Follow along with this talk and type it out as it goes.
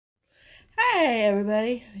Hey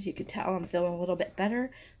everybody, as you can tell I'm feeling a little bit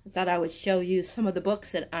better. I thought I would show you some of the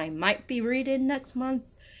books that I might be reading next month.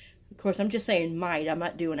 Of course, I'm just saying might. I'm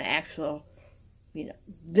not doing an actual,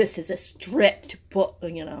 this is a strict book,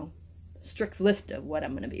 strict list of what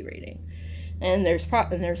I'm going to be reading. And there's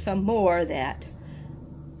some more that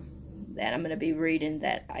I'm going to be reading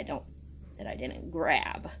that I didn't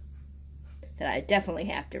grab, that I definitely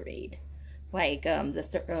have to read. Like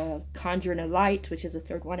the Conjuring of Light, which is the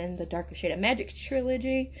third one in the Darker Shade of Magic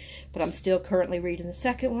trilogy, but I'm still currently reading the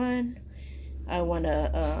second one. I want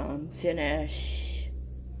to finish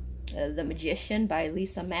The Magician by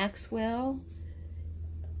Lisa Maxwell,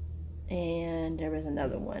 and there was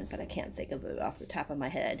another one, but I can't think of it off the top of my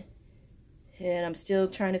head. And I'm still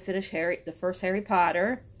trying to finish the first Harry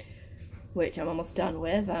Potter, which I'm almost done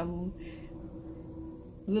with. I'm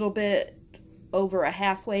a little bit over a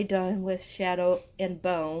halfway done with Shadow and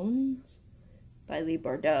Bones by Lee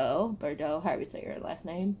Bordeaux, however you say her last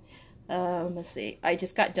name. Let's see. I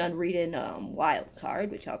just got done reading Wild Card,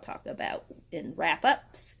 which I'll talk about in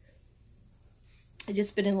wrap-ups. I've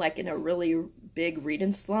just been in a really big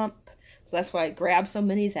reading slump, so that's why I grabbed so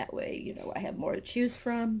many. That way, I have more to choose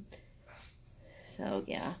from. So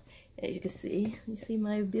yeah, as you can see, you see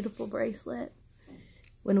my beautiful bracelet.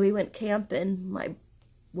 When we went camping,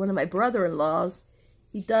 one of my brother-in-laws,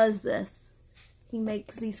 he does this. He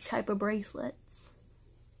makes these type of bracelets.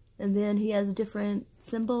 And then he has different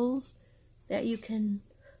symbols that you can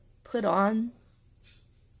put on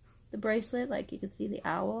the bracelet. Like you can see the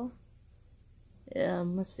owl.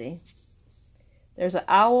 Let's see. There's an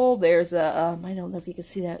owl. There's a, I don't know if you can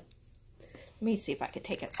see that. Let me see if I can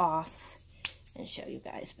take it off and show you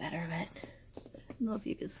guys better. But I don't know if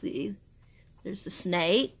you can see. There's the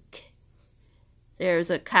snake. There's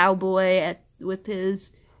a cowboy with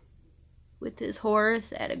his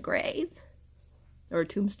horse at a grave or a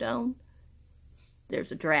tombstone.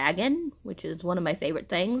 There's a dragon, which is one of my favorite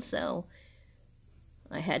things, so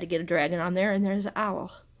I had to get a dragon on there, and there's an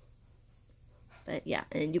owl. But yeah,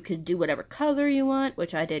 and you could do whatever color you want,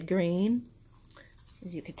 which I did green,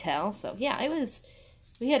 as you could tell. So yeah,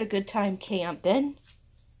 we had a good time camping.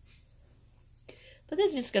 But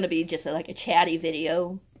this is just going to be just like a chatty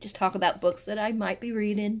video. Just talk about books that I might be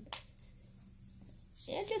reading.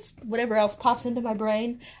 And just whatever else pops into my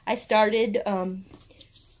brain. I started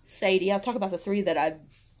Sadie. I'll talk about the 3 that I've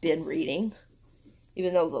been reading.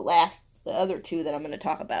 Even though the other 2 that I'm going to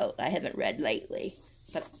talk about, I haven't read lately.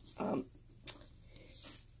 But on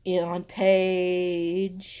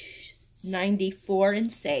page 94 in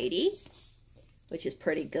Sadie, which is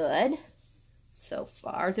pretty good so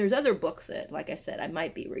far. There's other books that, like I said, I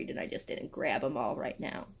might be reading. I just didn't grab them all right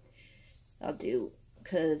now. I'll do,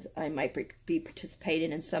 because I might be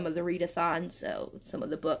participating in some of the readathons, so some of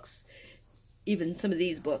the books, even some of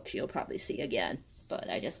these books, you'll probably see again. But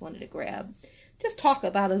I just wanted to just talk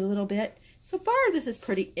about it a little bit. So far, this is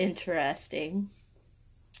pretty interesting.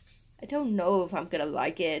 I don't know if I'm going to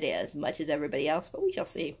like it as much as everybody else, but we shall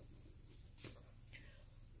see.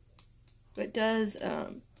 It does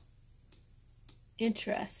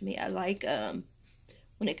interest me. I like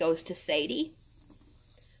when it goes to Sadie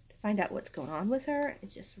to find out what's going on with her.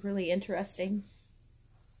 It's just really interesting.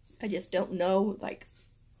 I just don't know, I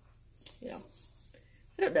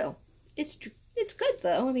don't know. It's good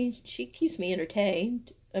though. I mean, she keeps me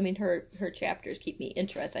entertained. I mean, her chapters keep me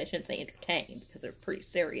interested. I shouldn't say entertained because they're pretty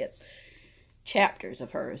serious chapters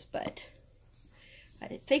of hers, but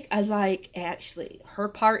I think I like actually her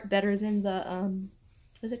part better than the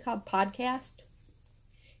what's it called, podcast.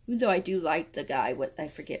 Even though I do like the guy, I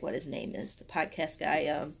forget what his name is, the podcast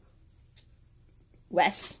guy,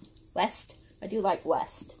 West. I do like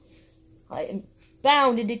West. I am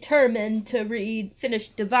bound and determined to finish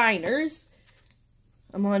Diviners.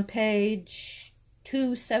 I'm on page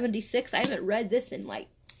 276. I haven't read this in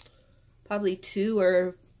probably 2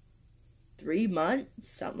 or 3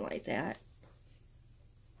 months, something like that.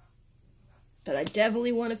 But I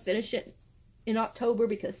definitely want to finish it in October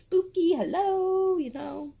because spooky,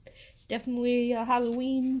 hello, definitely a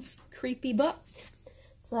Halloween's creepy book.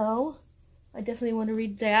 So I definitely want to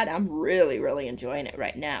read that. I'm really, really enjoying it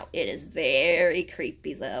right now. It is very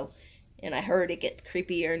creepy though, and I heard it gets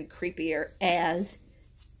creepier and creepier as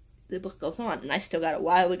the book goes on. And I still got a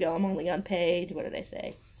while to go. I'm only on page, what did I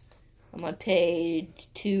say? I'm on page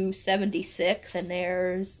 276, and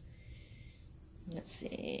there's, let's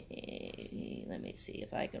see, let me see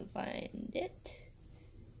if I can find it.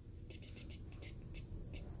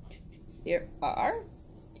 Here are,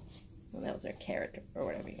 well, that was our character, or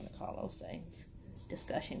whatever you want to call those things.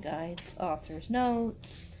 Discussion guides, author's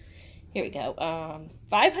notes, Here we go.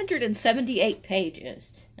 578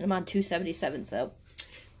 pages. And I'm on 277, so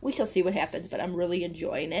we shall see what happens. But I'm really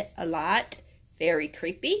enjoying it a lot. Very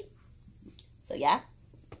creepy. So yeah,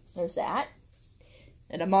 there's that.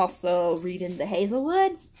 And I'm also reading The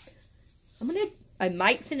Hazelwood. I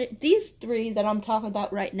might finish these 3 that I'm talking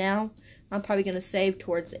about right now. I'm probably gonna save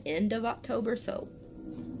towards the end of October. So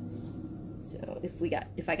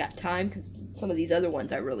if I got time, because some of these other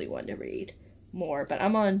ones I really want to read more. But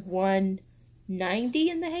I'm on 190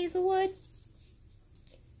 in The Hazelwood.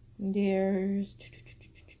 There's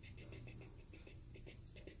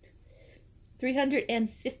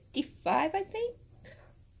 355, I think.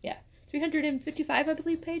 Yeah, 355, I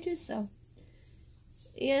believe, pages. So,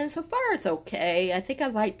 yeah, so far it's okay. I think I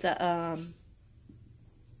like the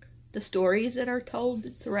stories that are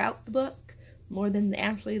told throughout the book more than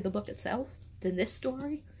actually the book itself, than this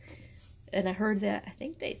story. And I heard that, I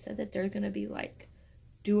think they said that they're going to be like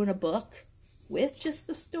doing a book with just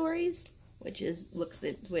the stories, which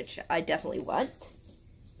I definitely want.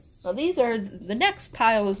 Now these are the next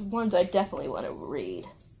pile of ones I definitely want to read.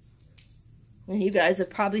 And you guys have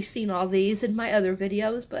probably seen all these in my other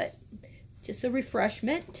videos, but just a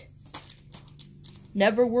refreshment.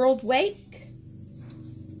 Neverworld Wake.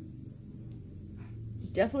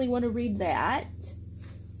 Definitely want to read that.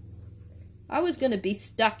 I was going to be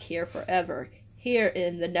stuck here forever, here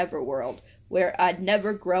in the Neverworld, where I'd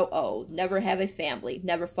never grow old, never have a family,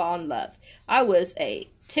 never fall in love. I was a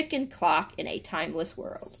ticking clock in a timeless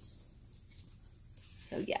world.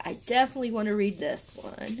 So yeah, I definitely want to read this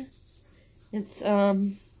one. It's,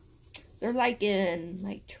 they're like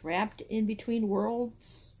trapped in between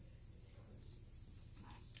worlds.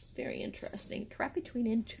 Very interesting. Trapped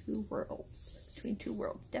between two worlds.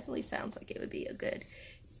 Definitely sounds like it would be a good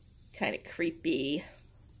kind of creepy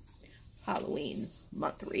Halloween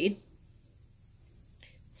month read.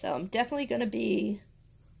 So I'm definitely going to be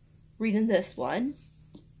reading this one.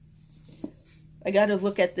 I got to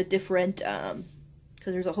look at the different, because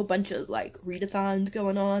there's a whole bunch of like readathons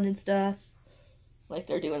going on and stuff. Like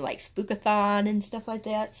they're doing like spookathon and stuff like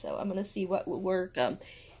that. So I'm going to see what will work.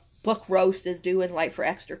 Book Roast is doing like for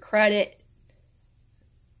extra credit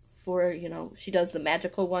for, you know, she does the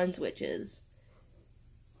magical ones, which is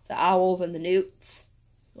the owls and the newts.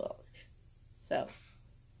 Well, so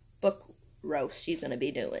Book Roast she's going to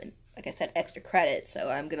be doing, like I said, extra credit. So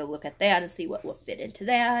I'm going to look at that and see what will fit into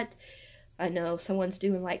that. I know someone's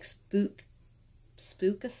doing like spookathon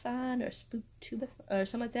or spooktubathon or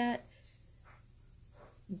something like that.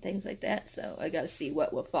 And things like that. So I got to see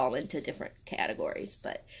what will fall into different categories.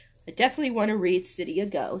 But I definitely want to read City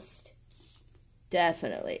of Ghosts.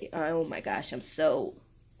 Definitely. Oh my gosh, I'm so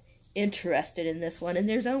interested in this one. And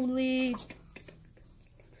there's only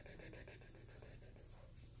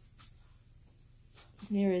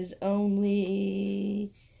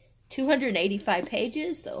 285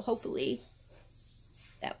 pages, so hopefully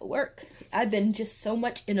that will work. I've been just so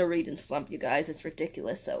much in a reading slump, you guys. It's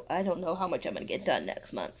ridiculous. So I don't know how much I'm going to get done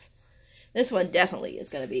next month. This one definitely is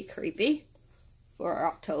going to be creepy for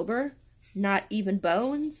October. Not Even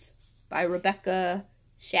Bones by Rebecca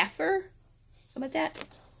Schaffer. Something like that.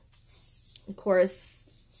 Of course,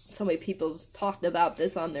 so many people's talked about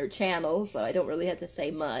this on their channels, so I don't really have to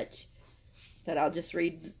say much. But I'll just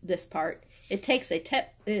read this part. It takes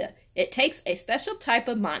a special type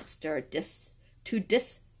of monster to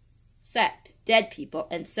dissect dead people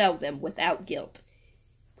and sell them without guilt.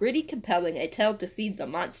 Gritty, compelling, a tale to feed the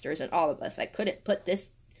monsters and all of us. I couldn't put this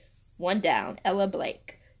one down. Ella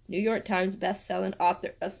Blake, New York Times best-selling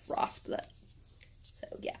author of Frostblood. So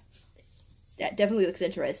yeah, that definitely looks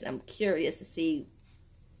interesting. I'm curious to see,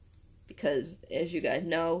 because as you guys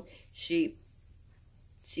know, she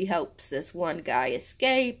helps this one guy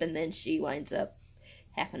escape, and then she winds up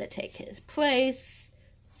having to take his place.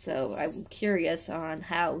 So I'm curious on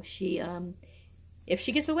how she, if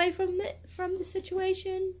she gets away from the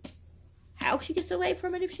situation, how she gets away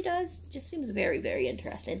from it if she does. It just seems very, very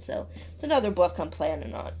interesting. So it's another book I'm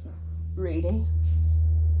planning on reading.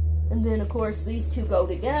 And then, of course, these two go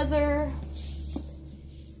together.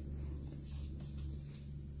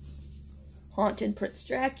 Haunted Prince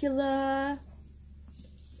Dracula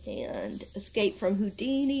and Escape from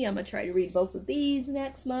Houdini. I'm going to try to read both of these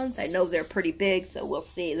next month. I know they're pretty big, so we'll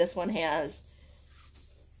see. This one has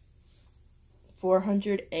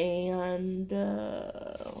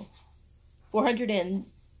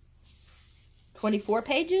 424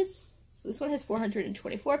 pages. So this one has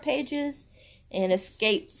 424 pages. And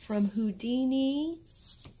Escape from Houdini,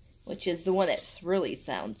 which is the one that really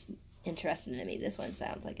sounds interesting to me. This one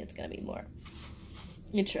sounds like it's going to be more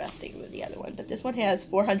interesting than the other one. But this one has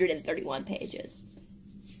 431 pages.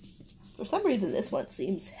 For some reason, this one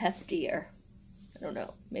seems heftier. I don't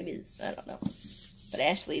know. Maybe it's, I don't know. But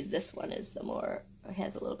actually, this one is the more,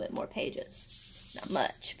 has a little bit more pages. Not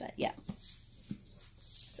much, but yeah.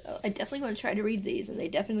 So I definitely want to try to read these, and they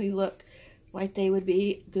definitely look like they would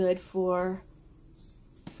be good for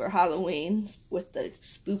Halloween, with the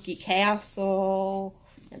spooky castle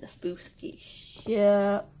and the spooky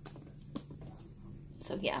ship.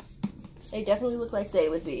 So yeah, they definitely look like they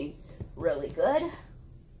would be really good.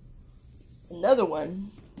 Another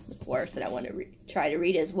one, of course, that I want to try to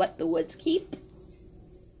read is What the Woods Keep.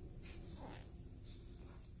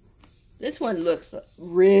 This one looks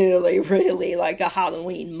really, really like a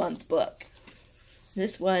Halloween month book.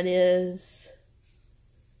 This one is,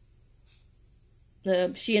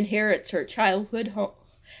 she inherits her childhood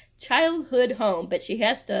home, but she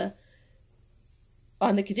has to,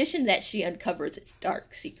 on the condition that she uncovers its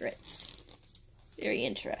dark secrets. Very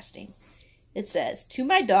interesting. It says, to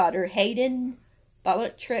my daughter, Hayden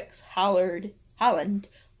Bellatrix Holland,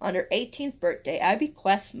 on her 18th birthday, I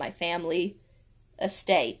bequest my family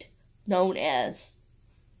estate, known as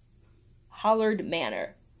Hollard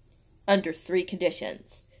Manor, under 3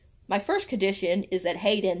 conditions. My first condition is that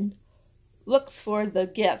Hayden looks for the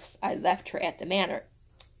gifts I left her at the manor.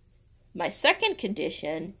 My second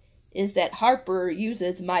condition is that Harper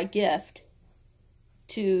uses my gift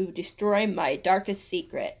to destroy my darkest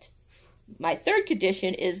secret. My third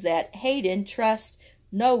condition is that Hayden trusts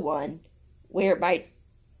no one where my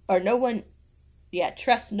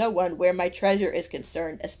treasure is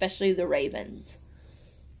concerned, especially the ravens.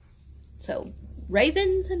 So,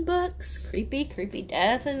 ravens in books, creepy, creepy.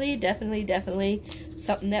 Definitely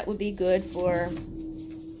something that would be good for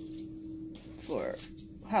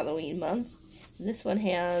Halloween month. And this one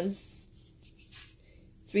has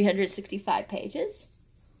 365 pages.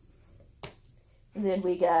 And then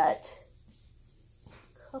we got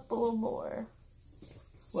a couple more.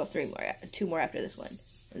 Well, 3 more. 2 more after this one.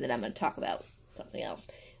 And then I'm going to talk about something else.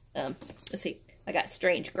 Let's see. I got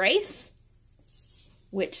Strange Grace,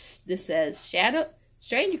 which this says,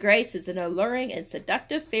 Strange Grace is an alluring and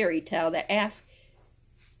seductive fairy tale that asks,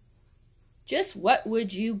 just what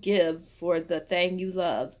would you give for the thing you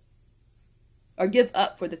love? Or give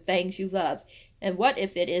up for the things you love? And what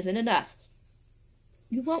if it isn't enough?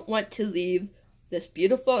 You won't want to leave this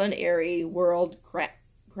beautiful and airy world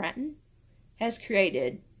Grattan has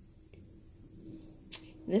created.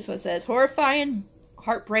 And this one says, horrifying,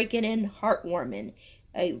 heartbreaking, and heartwarming.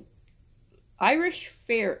 A Irish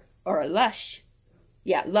fair, or a lush.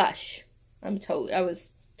 Yeah, lush. I was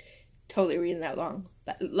totally reading that wrong.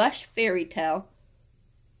 But lush fairy tale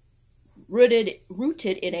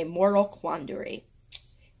rooted in a moral quandary.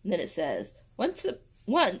 And then it says, once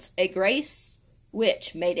a Grace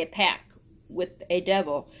witch made a pact with a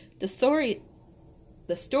devil. The story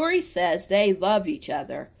says they love each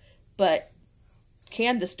other, but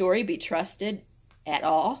can the story be trusted at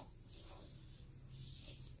all?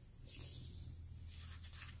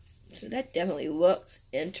 So that definitely looks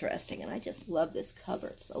interesting, and I just love this cover.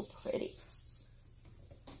 It's so pretty.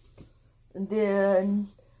 And then,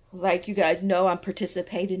 like you guys know, I'm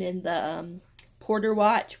participating in the Porter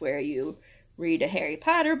Watch, where you read a Harry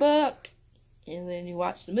Potter book, and then you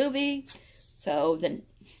watch the movie. So then,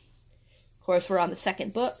 of course, we're on the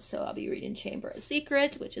 2nd book, so I'll be reading Chamber of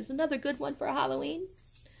Secrets, which is another good one for Halloween,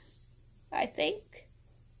 I think.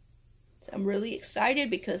 So I'm really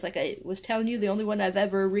excited because, like I was telling you, the only one I've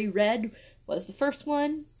ever reread was the first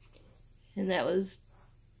one. And that was,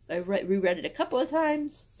 I reread it a couple of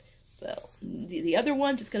times. So the other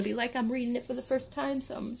ones, it's going to be like I'm reading it for the first time.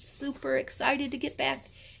 So I'm super excited to get back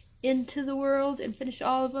into the world and finish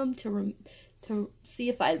all of them to see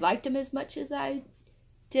if I liked them as much as I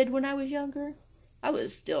did when I was younger. I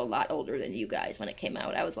was still a lot older than you guys when it came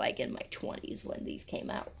out. I was like in my 20s when these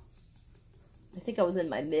came out. I think I was in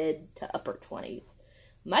my mid to upper 20s.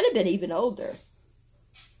 Might have been even older.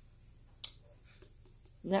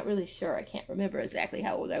 I'm not really sure. I can't remember exactly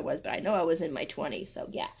how old I was, but I know I was in my 20s, so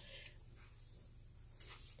yeah.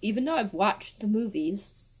 Even though I've watched the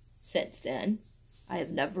movies since then, I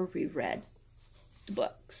have never reread the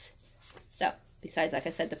books. So, besides, like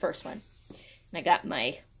I said, the first one. And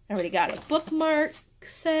I already got a bookmark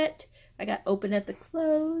set. I got Open at the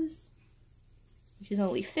Close, which is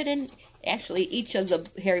only fitting. Actually, each of the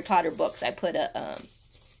Harry Potter books, I put a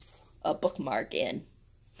bookmark in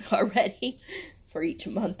already for each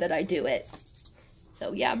month that I do it.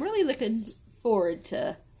 So yeah, I'm really looking forward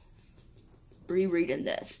to rereading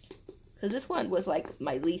this, because this one was like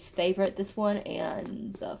my least favorite, this one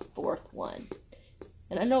and the 4th one.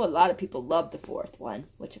 And I know a lot of people love the 4th one,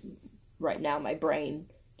 which right now my brain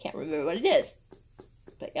can't remember what it is.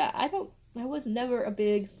 But yeah, I was never a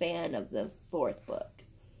big fan of the fourth book.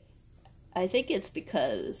 I think it's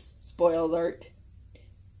because, spoiler alert,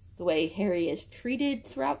 the way Harry is treated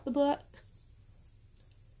throughout the book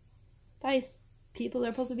by people that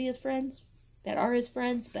are supposed to be his friends, that are his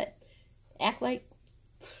friends, but act like,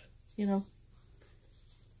 you know.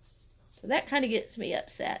 So that kind of gets me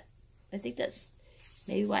upset. I think that's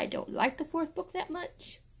maybe why I don't like the fourth book that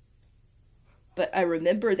much. But I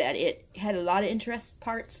remember that it had a lot of interesting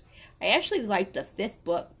parts. I actually liked the fifth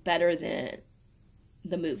book better than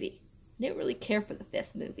the movie. I didn't really care for the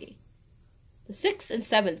fifth movie. The sixth and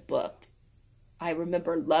seventh book, I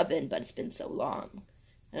remember loving, but it's been so long.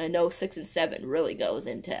 And I know 6 and 7 really goes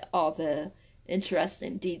into all the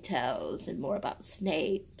interesting details and more about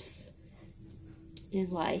Snape's and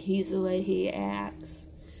why he's the way he acts.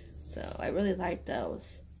 So I really like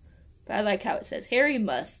those. But I like how it says, Harry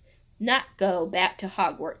must not go back to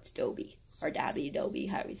Hogwarts, Dobby. Or Dobby,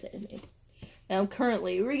 however you say his name. And I'm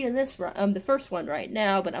currently reading this, the first one right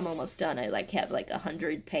now, but I'm almost done. I have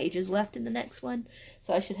 100 pages left in the next one.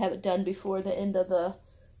 So I should have it done before the end of the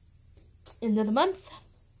month.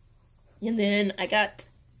 And then I got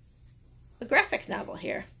a graphic novel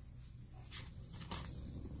here.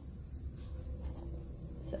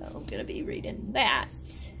 So I'm going to be reading that.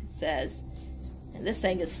 It says, and this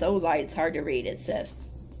thing is so light it's hard to read. It says,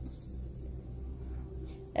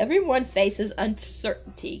 everyone faces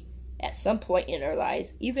uncertainty at some point in their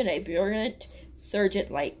lives. Even a brilliant surgeon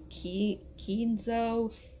like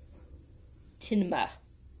Kenzo Tinma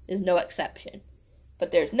is no exception.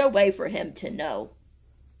 But there's no way for him to know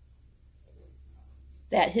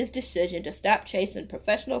that his decision to stop chasing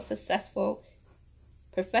professional success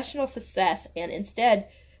and instead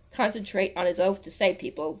concentrate on his oath to save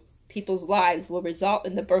people's lives will result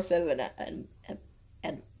in the birth of an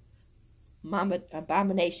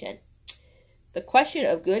abomination. The question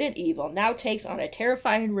of good and evil now takes on a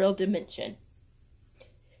terrifying real dimension.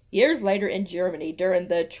 Years later in Germany, during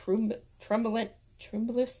the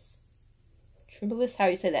Trumbulius, how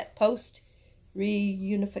do you say that,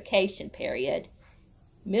 post-reunification period,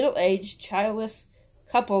 middle-aged, childless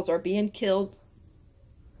couples are being killed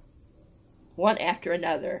one after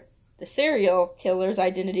another. The serial killer's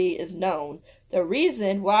identity is known. The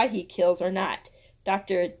reason why he kills are not.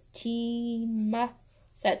 Dr. Tima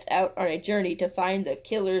sets out on a journey to find the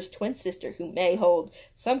killer's twin sister, who may hold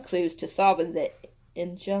some clues to solving the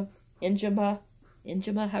enigma,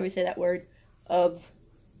 how do you say that word, of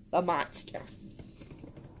the monster.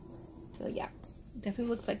 So yeah,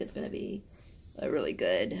 definitely looks like it's going to be a really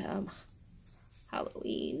good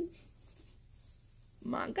Halloween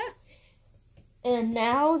manga. And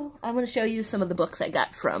now I'm going to show you some of the books I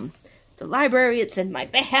got from the library. It's in my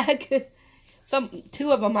bag.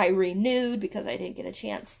 Two of them I renewed because I didn't get a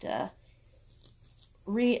chance to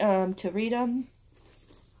read them.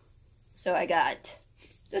 So I got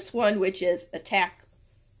this one, which is Attack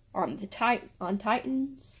on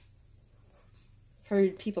Titans.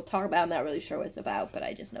 Heard people talk about it. I'm not really sure what it's about, but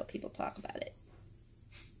I just know people talk about it.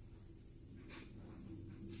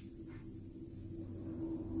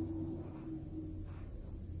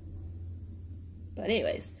 But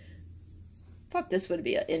anyways, thought this would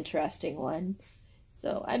be an interesting one.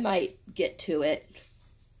 So I might get to it,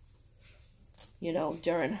 you know,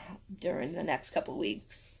 during the next couple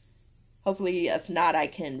weeks. Hopefully, if not, I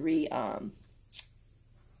can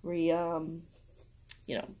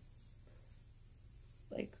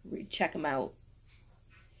check them out.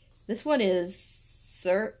 This one is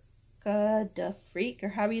Circa de Freak, or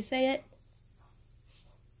how do you say it?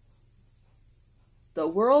 The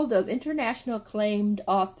world of international acclaimed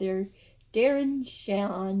author Darren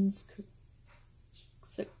Shan's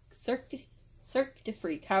Cirque de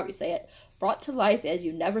Freak, however you say it, brought to life as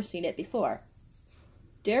you've never seen it before.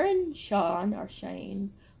 Darren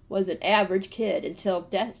Shane was an average kid until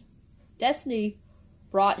destiny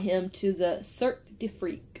brought him to the Cirque de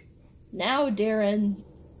Freak. Now Darren's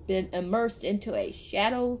been immersed into a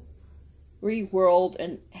shadowy world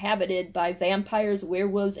inhabited by vampires,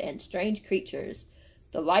 werewolves, and strange creatures,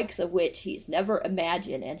 the likes of which he's never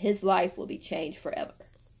imagined, and his life will be changed forever.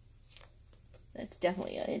 That's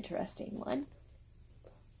definitely an interesting one.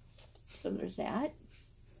 So there's that.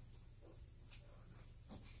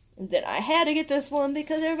 And then I had to get this one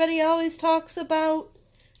because everybody always talks about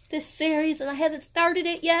this series, and I haven't started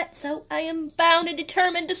it yet, so I am bound and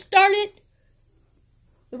determined to start it.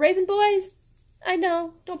 The Raven Boys? I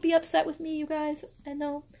know. Don't be upset with me, you guys. I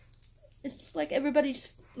know. It's like everybody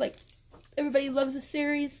loves the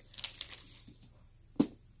series.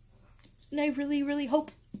 And I really, really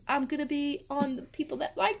hope I'm going to be on the people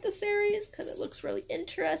that like the series because it looks really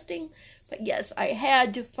interesting. But yes, I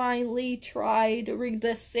had to finally try to read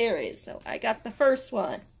this series. So I got the first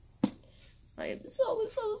one. I am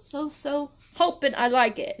so hoping I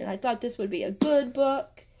like it. And I thought this would be a good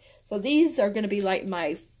book. So these are going to be like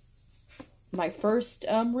my first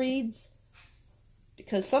reads.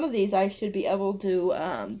 Because some of these I should be able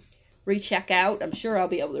to recheck out. I'm sure I'll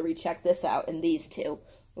be able to recheck this out and these two.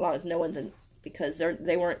 As long as no one's in, because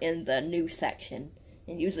they weren't in the new section.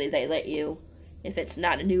 And usually they let you, if it's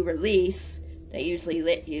not a new release, they usually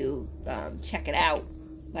let you check it out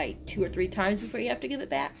like 2 or 3 times before you have to give it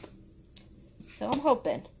back. So I'm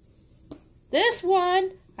hoping. This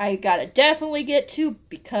one I gotta definitely get to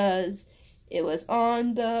because it was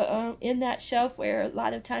on the in that shelf where a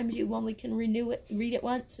lot of times you only can read it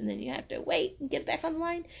once, and then you have to wait and get back on the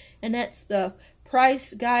line. And that's the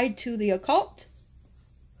Price Guide to the Occult.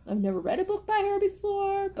 I've never read a book by her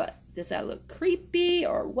before, but does that look creepy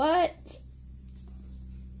or what?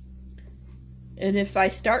 And if I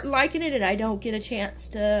start liking it and I don't get a chance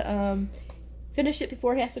to finish it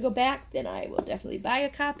before it has to go back, then I will definitely buy a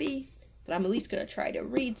copy. But I'm at least going to try to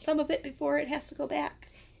read some of it before it has to go back.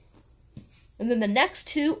 And then the next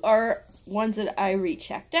 2 are ones that I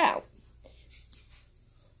rechecked out.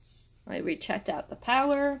 I rechecked out The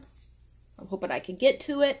Power. I'm hoping I can get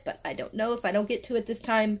to it, but I don't know. If I don't get to it this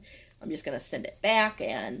time, I'm just going to send it back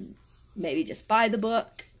and maybe just buy the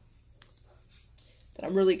book. But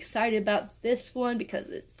I'm really excited about this one because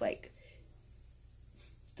it's like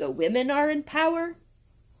the women are in power.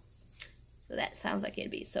 So that sounds like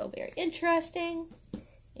it'd be so very interesting.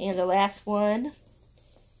 And the last one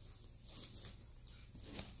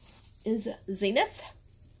is Zenith.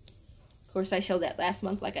 Of course, I showed that last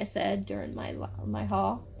month, like I said, during my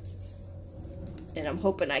haul. And I'm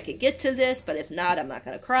hoping I could get to this, but if not, I'm not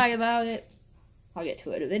going to cry about it. I'll get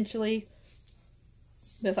to it eventually.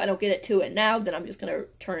 But if I don't get it to it now, then I'm just going to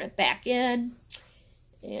turn it back in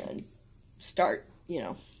and start,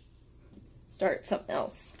 start something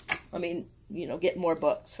else. I mean, get more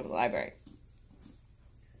books from the library.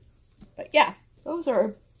 But yeah, those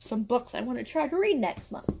are some books I want to try to read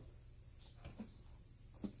next month.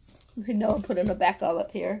 I know I'm putting them back all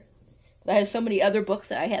up here. But I have so many other books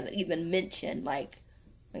that I haven't even mentioned. Like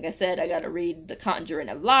I said, I got to read The Conjuring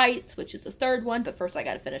of Lights, which is the 3rd one. But first I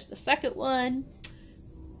got to finish the 2nd one.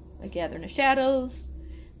 A Gathering of Shadows.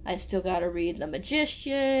 I still got to read The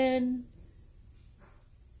Magician.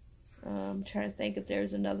 I'm trying to think if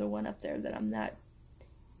there's another one up there that I'm not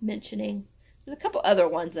mentioning. There's a couple other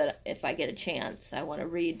ones that if I get a chance I want to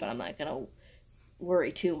read, but I'm not going to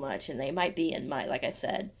worry too much. And they might be in my, like I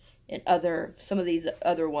said, in some of these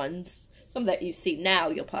other ones. Some that you see now,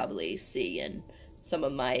 you'll probably see in some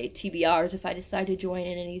of my TBRs if I decide to join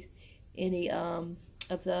in any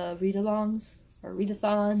of the read-alongs or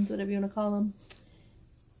readathons, whatever you want to call them.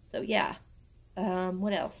 So yeah,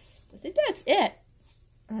 what else? I think that's it.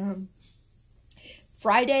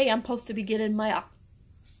 Friday, I'm supposed to be getting my,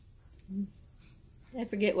 I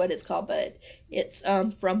forget what it's called, but it's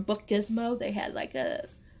from Book Gizmo. They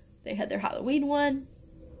had their Halloween one.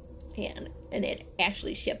 And it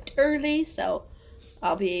actually shipped early, so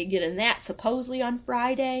I'll be getting that supposedly on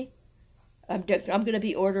Friday. I'm going to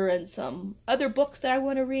be ordering some other books that I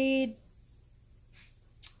want to read.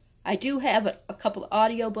 I do have a couple of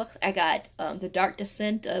audio books. I got The Dark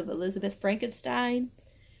Descent of Elizabeth Frankenstein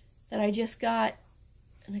that I just got.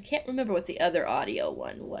 And I can't remember what the other audio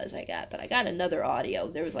one was I got, but I got another audio.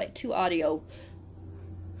 There was like 2 audio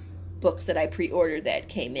books that I pre-ordered that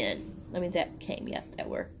came in.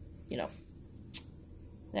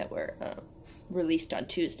 That were released on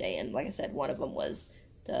Tuesday, and like I said, one of them was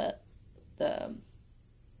the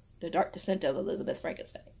Dark Descent of Elizabeth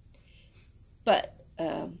Frankenstein. But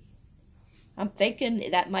I'm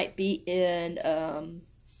thinking that might be in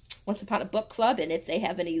Once Upon a Book Club, and if they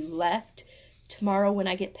have any left tomorrow when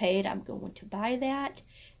I get paid, I'm going to buy that.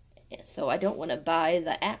 So I don't want to buy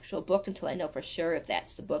the actual book until I know for sure if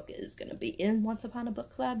that's the book is going to be in Once Upon a Book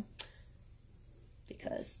Club,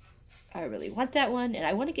 because I really want that one, and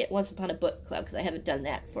I want to get Once Upon a Book Club because I haven't done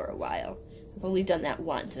that for a while. I've only done that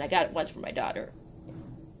once, and I got it once for my daughter.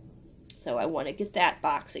 So I want to get that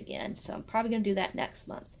box again, so I'm probably going to do that next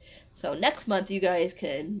month. So next month, you guys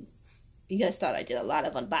thought I did a lot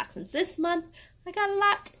of unboxings this month. I got a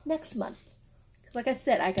lot next month. Because like I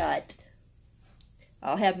said,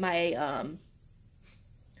 I'll have my,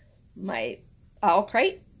 my owl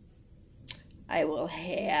crate. I will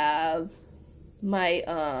have my,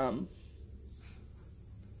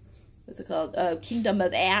 what's it called? Kingdom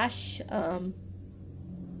of Ash,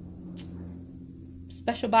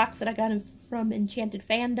 special box that I got from Enchanted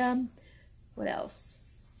Fandom. What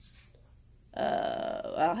else?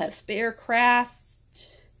 I'll have Sparecraft.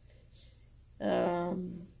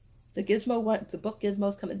 The Gizmo one, the book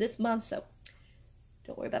Gizmo's coming this month, so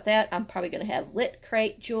don't worry about that. I'm probably going to have Lit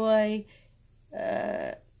Crate Joy.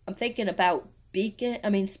 I'm thinking about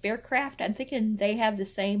Sparecraft. I'm thinking they have the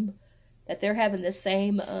same, that they're having the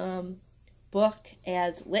same book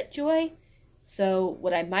as Lit Joy. So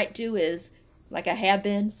what I might do is, like I have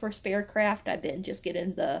been for Sparecraft, I've been just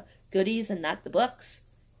getting the goodies and not the books,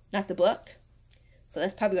 not the book. So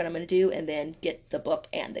that's probably what I'm going to do, and then get the book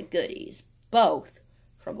and the goodies, both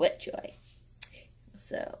from Lit Joy.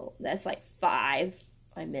 So that's like 5.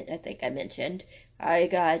 I think I mentioned. I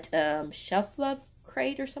got Shelf Love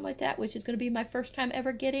Crate or something like that, which is going to be my first time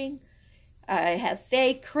ever getting. I have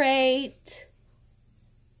Fae Crate.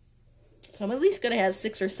 So I'm at least going to have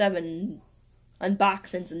 6 or 7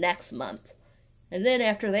 unboxings next month. And then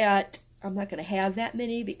after that, I'm not going to have that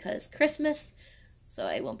many because Christmas, so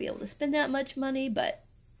I won't be able to spend that much money, but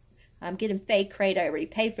I'm getting Fae Crate. I already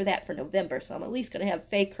paid for that for November, so I'm at least going to have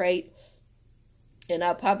Fae Crate. And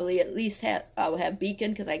I'll probably at least I'll have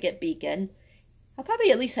Beacon because I get Beacon. I'll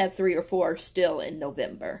probably at least have 3 or 4 still in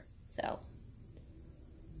November. So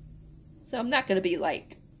I'm not going to be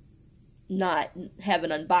like not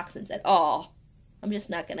having unboxings at all. I'm just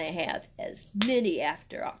not going to have as many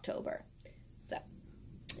after October. So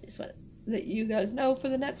I just want to let you guys know for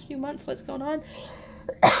the next few months what's going on.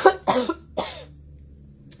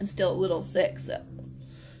 I'm still a little sick, so,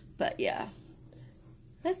 but yeah.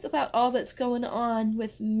 That's about all that's going on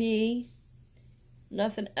with me.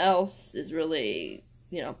 Nothing else is really,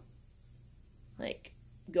 like,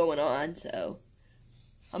 going on, so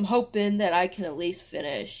I'm hoping that I can at least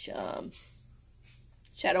finish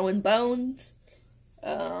Shadow and Bones,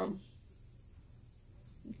 the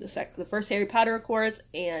first Harry Potter, of course,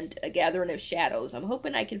 and A Gathering of Shadows. I'm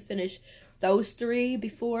hoping I can finish those 3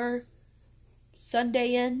 before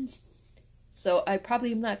Sunday ends. So I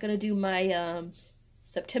probably am not going to do my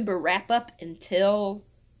September wrap-up until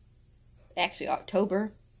actually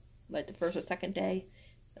October, like the 1st or 2nd day.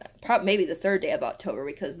 Probably maybe the 3rd day of October,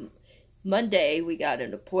 because Monday we got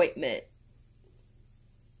an appointment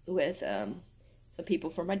with some people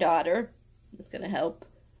for my daughter. It's going to help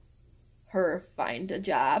her find a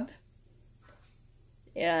job.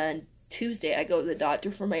 And Tuesday I go to the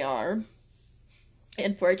doctor for my arm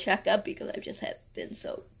and for a checkup, because I've just been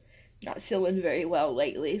so not feeling very well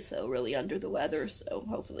lately, so really under the weather. So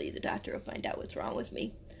hopefully the doctor will find out what's wrong with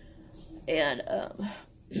me. And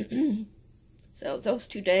so those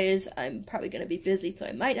 2 days I'm probably going to be busy, so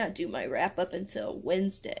I might not do my wrap up until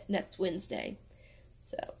next Wednesday.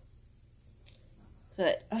 So,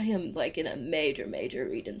 but I am like in a major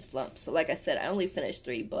reading slump. So like I said, I only finished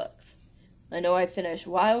 3 books. I know I finished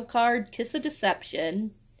Wild Card, Kiss of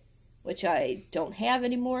Deception, which I don't have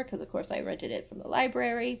anymore because of course I rented it from the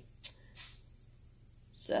library.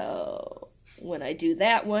 So when I do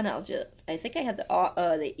that one, I think I have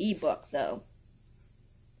the ebook though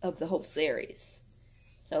of the whole series.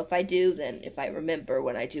 So if I do, then if I remember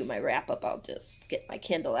when I do my wrap up, I'll just get my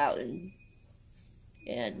Kindle out and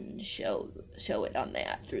show it on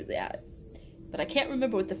that through that. But I can't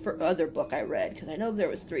remember what the other book I read, because I know there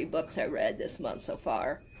was 3 books I read this month so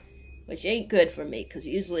far, which ain't good for me, because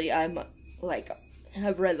usually I've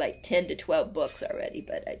read like 10 to 12 books already,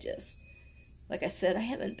 but I just, like I said, I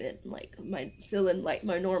haven't been feeling like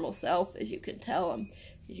my normal self, as you can tell,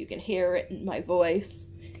 as you can hear it in my voice,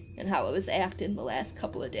 and how I was acting the last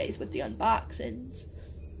couple of days with the unboxings.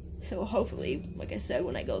 So hopefully, like I said,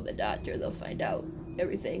 when I go to the doctor, they'll find out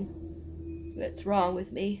everything that's wrong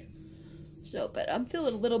with me. So, but I'm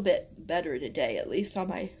feeling a little bit better today, at least on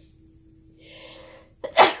my,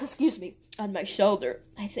 excuse me, on my shoulder.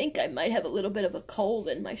 I think I might have a little bit of a cold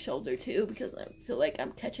in my shoulder too, because I feel like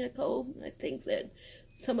I'm catching a cold. And I think that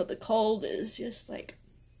some of the cold is just like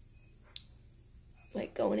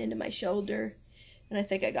going into my shoulder. And I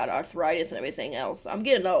think I got arthritis and everything else. I'm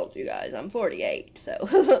getting old, you guys. I'm 48,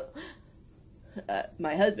 so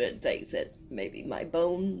my husband thinks that maybe my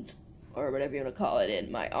bones, or whatever you want to call it, in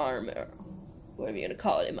my arm, or whatever you want to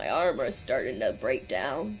call it, in my arm, are starting to break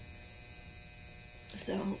down.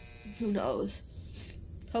 So, who knows?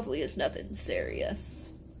 Hopefully it's nothing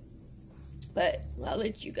serious. But I'll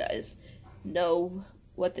let you guys know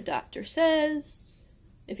what the doctor says,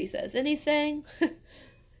 if he says anything,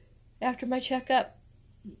 after my checkup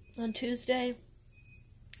on Tuesday.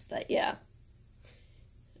 But yeah,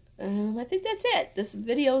 I think that's it. This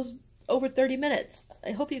video's over 30 minutes.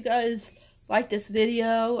 I hope you guys like this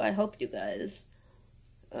video. I hope you guys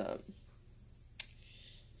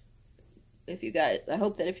I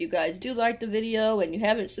hope that if you guys do like the video and you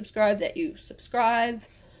haven't subscribed, that you subscribe.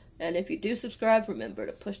 And if you do subscribe, remember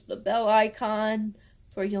to push the bell icon,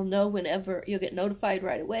 for you'll get notified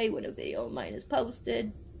right away when a video of mine is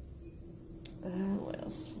posted. What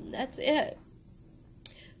else? That's it.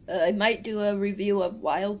 I might do a review of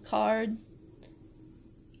Wild Card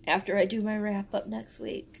after I do my wrap up next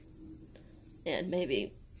week. And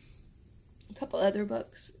maybe a couple other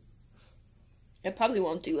books. I probably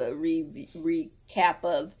won't do a recap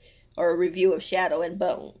of, or a review of Shadow and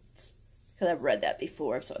Bones, because I've read that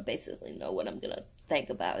before, so I basically know what I'm going to think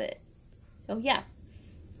about it. So yeah,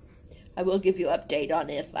 I will give you an update on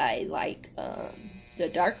if I like the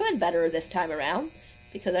Darkland better this time around,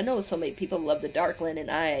 because I know so many people love the Darkland, and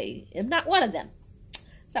I am not one of them.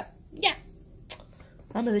 So yeah,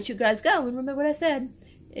 I'm going to let you guys go, and remember what I said.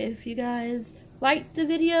 If you guys liked the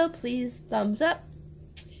video, please thumbs up.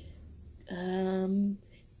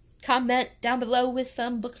 Comment down below with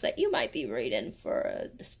some books that you might be reading for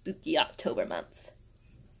the spooky October month.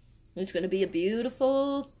 It's going to be a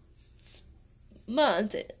beautiful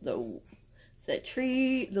month. The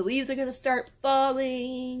leaves are going to start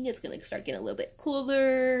falling. It's going to start getting a little bit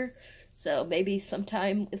cooler. So maybe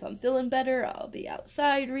sometime, if I'm feeling better, I'll be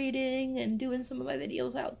outside reading and doing some of my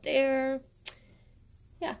videos out there.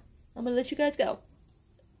 Yeah, I'm going to let you guys go.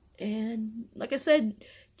 And like I said,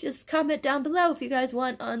 just comment down below if you guys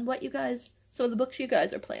want on some of the books you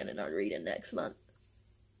guys are planning on reading next month.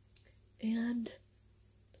 And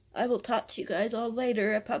I will talk to you guys all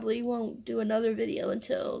later. I probably won't do another video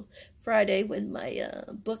until Friday when my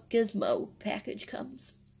book Gizmo package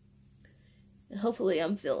comes. And hopefully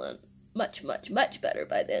I'm feeling much, much, much better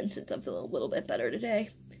by then, since I'm feeling a little bit better today.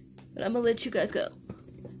 But I'm going to let you guys go.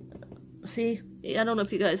 See, I don't know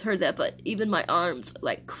if you guys heard that, but even my arms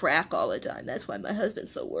like crack all the time. That's why my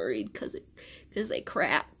husband's so worried, because they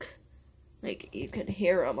crack. Like, you can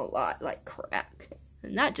hear them a lot, like, crack.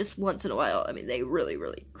 And not just once in a while. I mean, they really,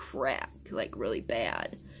 really crack, like, really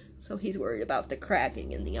bad. So he's worried about the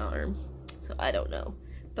cracking in the arm. So I don't know.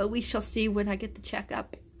 But we shall see when I get the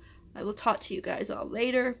checkup. I will talk to you guys all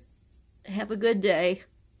later. Have a good day.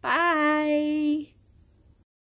 Bye!